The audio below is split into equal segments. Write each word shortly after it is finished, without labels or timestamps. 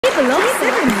table of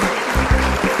 7.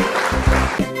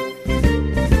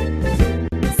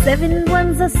 7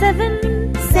 ones are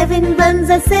 7. 7 ones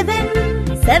are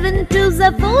 7. 7 twos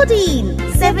are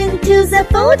 14. 7 twos are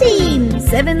 14.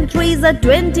 7 threes are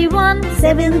 21.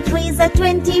 7 threes are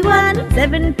 21.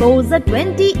 7 fours are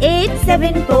 28.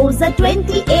 7 fours are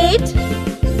 28.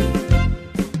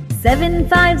 7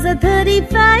 fives are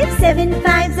 35. 7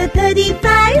 fives are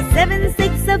 35. 7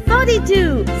 six are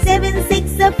 42. 7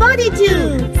 6 are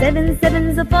 42. 7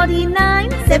 sevens are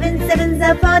 49. 7 sevens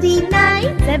are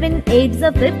 49. 7 eights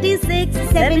are 56.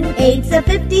 7 eights are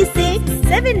 56.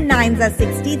 7 nines are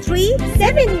 63.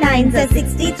 7 nines are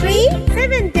 63.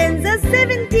 7 tens are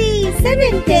 70.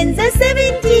 7 tens are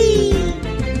 70.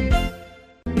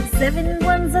 7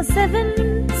 ones are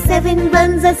 7. 7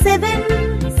 ones are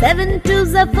 7. 7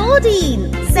 twos are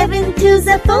 14. 7 twos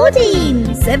are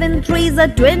 14. 7 threes are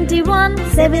 21.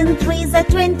 7 threes are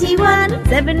 21.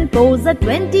 7 fours are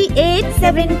 28.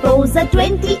 7 fours are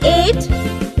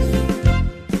 28.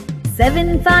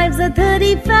 7 fives are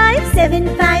 35.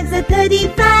 7 fives are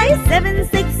 35. 7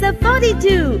 six are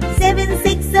 42. 7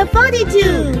 6 are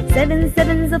 42. 7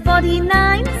 sevens are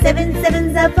 49. 7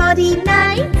 sevens are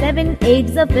 49. 7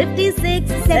 eights are 56.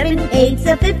 7 eights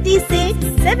are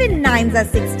 56. 7 nines are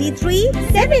 63.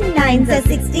 7 nines are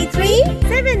 63.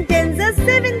 7 tens are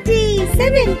 70.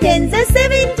 7 tens are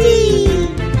 70.